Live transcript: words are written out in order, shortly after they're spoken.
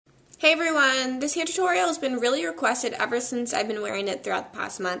Hey everyone, this hair tutorial has been really requested ever since I've been wearing it throughout the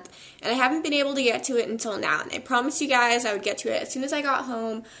past month, and I haven't been able to get to it until now, and I promised you guys I would get to it as soon as I got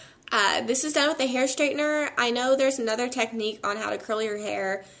home. This is done with a hair straightener. I know there's another technique on how to curl your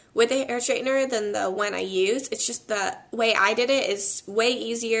hair with a hair straightener than the one I use. It's just the way I did it is way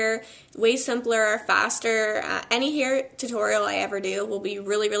easier, way simpler, faster. Any hair tutorial I ever do will be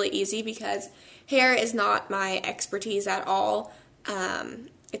really, really easy because hair is not my expertise at all.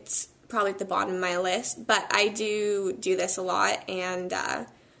 It's probably at the bottom of my list, but I do this a lot, and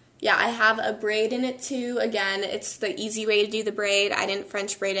yeah, I have a braid in it too. Again, it's the easy way to do the braid. I didn't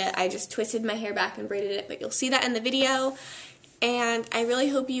French braid it, I just twisted my hair back and braided it, but you'll see that in the video, and I really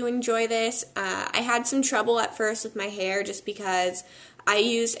hope you enjoy this. I had some trouble at first with my hair just because I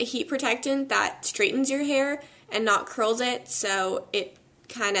use a heat protectant that straightens your hair and not curls it, so it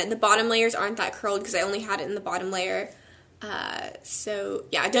the bottom layers aren't that curled because I only had it in the bottom layer. So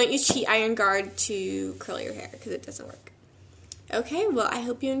yeah, don't use sheet iron guard to curl your hair because it doesn't work. Okay, well, I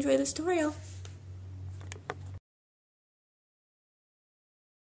hope you enjoy this tutorial.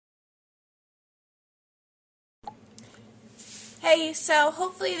 Hey, so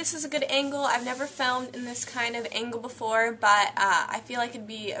hopefully this is a good angle. I've never filmed in this kind of angle before, but I feel like it'd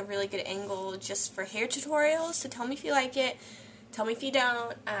be a really good angle just for hair tutorials, so tell me if you like it, tell me if you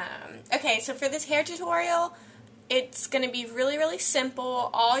don't. Okay, so for this hair tutorial, it's going to be really, really simple.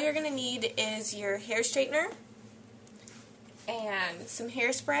 All you're going to need is your hair straightener and some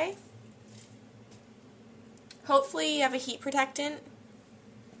hairspray. Hopefully you have a heat protectant,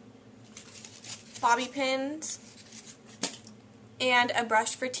 bobby pins, and a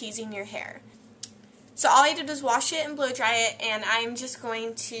brush for teasing your hair. So all I did was wash it and blow dry it, and I'm just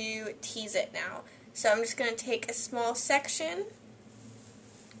going to tease it now. So I'm just going to take a small section,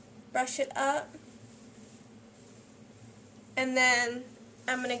 brush it up, and then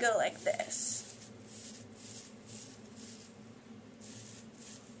I'm going to go like this.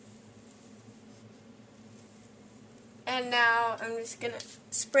 And now I'm just going to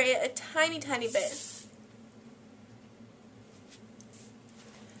spray it a tiny, tiny bit.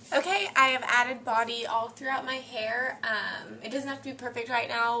 Okay, I have added body all throughout my hair. It doesn't have to be perfect right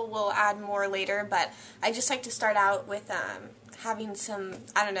now. We'll add more later, but I just like to start out with having some,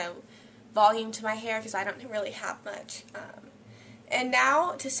 I don't know, volume to my hair because I don't really have much. And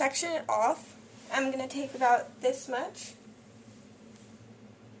now, to section it off, I'm going to take about this much.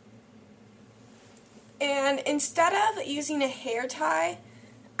 And instead of using a hair tie,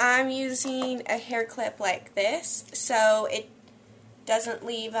 I'm using a hair clip like this, so it doesn't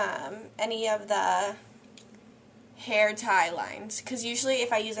leave any of the hair tie lines. Because usually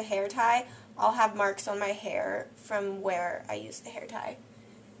if I use a hair tie, I'll have marks on my hair from where I use the hair tie.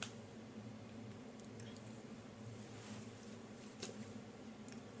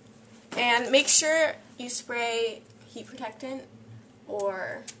 And make sure you spray heat protectant,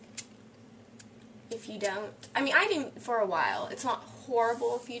 or if you don't, I mean, I didn't for a while. It's not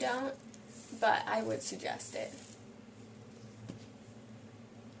horrible if you don't, but I would suggest it.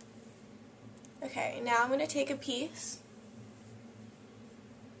 Okay, now I'm going to take a piece,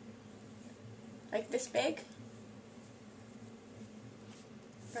 like this big,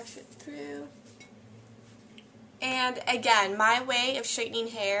 brush it through. And again, my way of straightening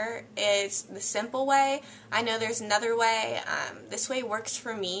hair is the simple way. I know there's another way. This way works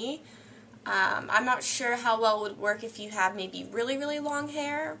for me. I'm not sure how well it would work if you have maybe really, really long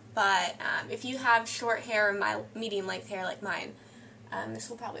hair, but if you have short hair or medium length hair like mine, this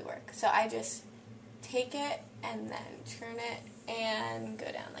will probably work. So I just take it and then turn it and go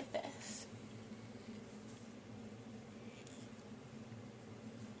down like this.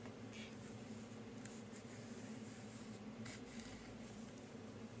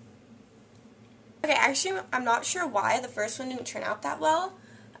 Okay, actually, I'm not sure why the first one didn't turn out that well.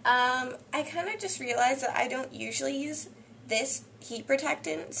 I kind of just realized that I don't usually use this heat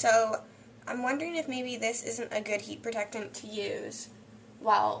protectant, so I'm wondering if maybe this isn't a good heat protectant to use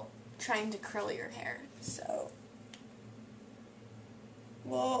while trying to curl your hair. So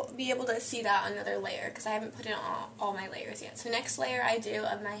we'll be able to see that on another layer because I haven't put in all my layers yet. So next layer I do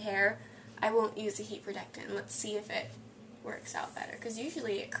of my hair, I won't use the heat protectant. Let's see if it works out better because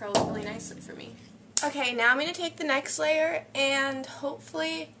usually it curls really nicely for me. Okay, now I'm going to take the next layer, and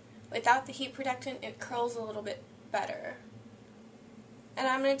hopefully, without the heat protectant, it curls a little bit better. And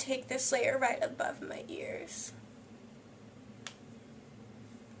I'm going to take this layer right above my ears.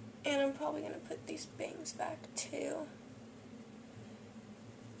 And I'm probably going to put these bangs back too.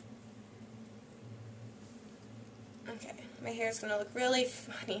 Okay, my hair is going to look really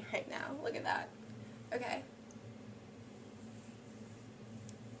funny right now. Look at that. Okay.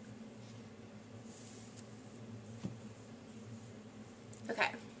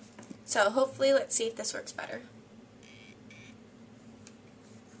 So hopefully, let's see if this works better.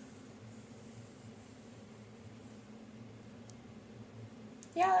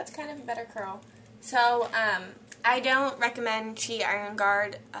 Yeah, that's kind of a better curl. So, I don't recommend Sheet Iron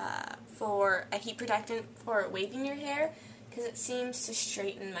Guard for a heat protectant for waving your hair because it seems to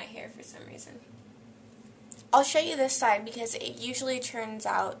straighten my hair for some reason. I'll show you this side because it usually turns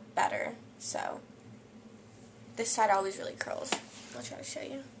out better. So, this side always really curls. I'll try to show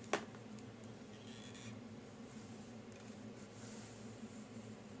you.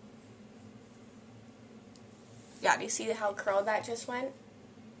 Yeah, do you see how curled that just went?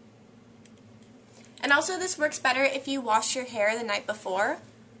 And also, this works better if you wash your hair the night before.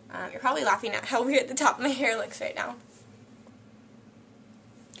 You're probably laughing at how weird the top of my hair looks right now.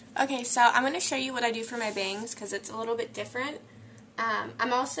 Okay, so I'm going to show you what I do for my bangs because it's a little bit different.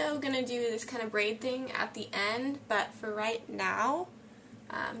 I'm also going to do this kind of braid thing at the end, but for right now,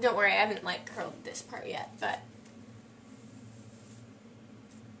 don't worry, I haven't curled this part yet, but...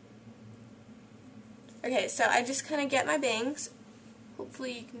 Okay, so I just kind of get my bangs.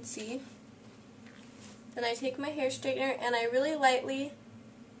 Hopefully you can see. Then I take my hair straightener and I really lightly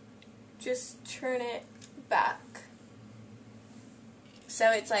just turn it back. So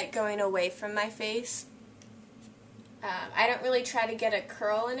it's like going away from my face. I don't really try to get a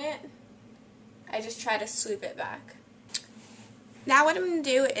curl in it. I just try to swoop it back. Now what I'm going to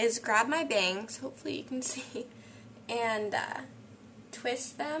do is grab my bangs, hopefully you can see, and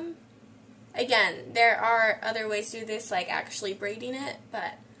twist them. Again, there are other ways to do this, like actually braiding it,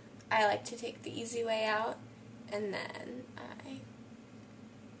 but I like to take the easy way out, and then I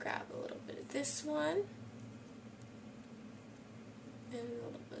grab a little bit of this one, and a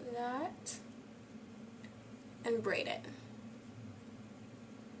little bit of that, and braid it.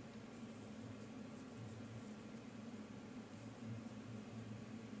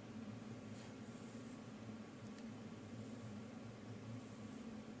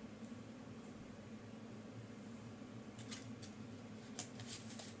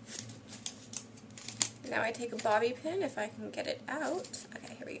 Now I take a bobby pin, if I can get it out.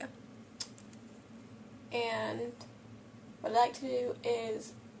 Okay, here we go. And what I like to do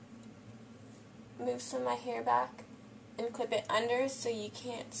is move some of my hair back and clip it under so you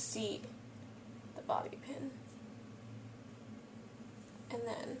can't see the bobby pin. And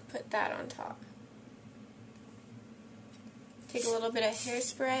then put that on top. Take a little bit of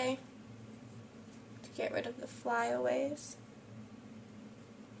hairspray to get rid of the flyaways.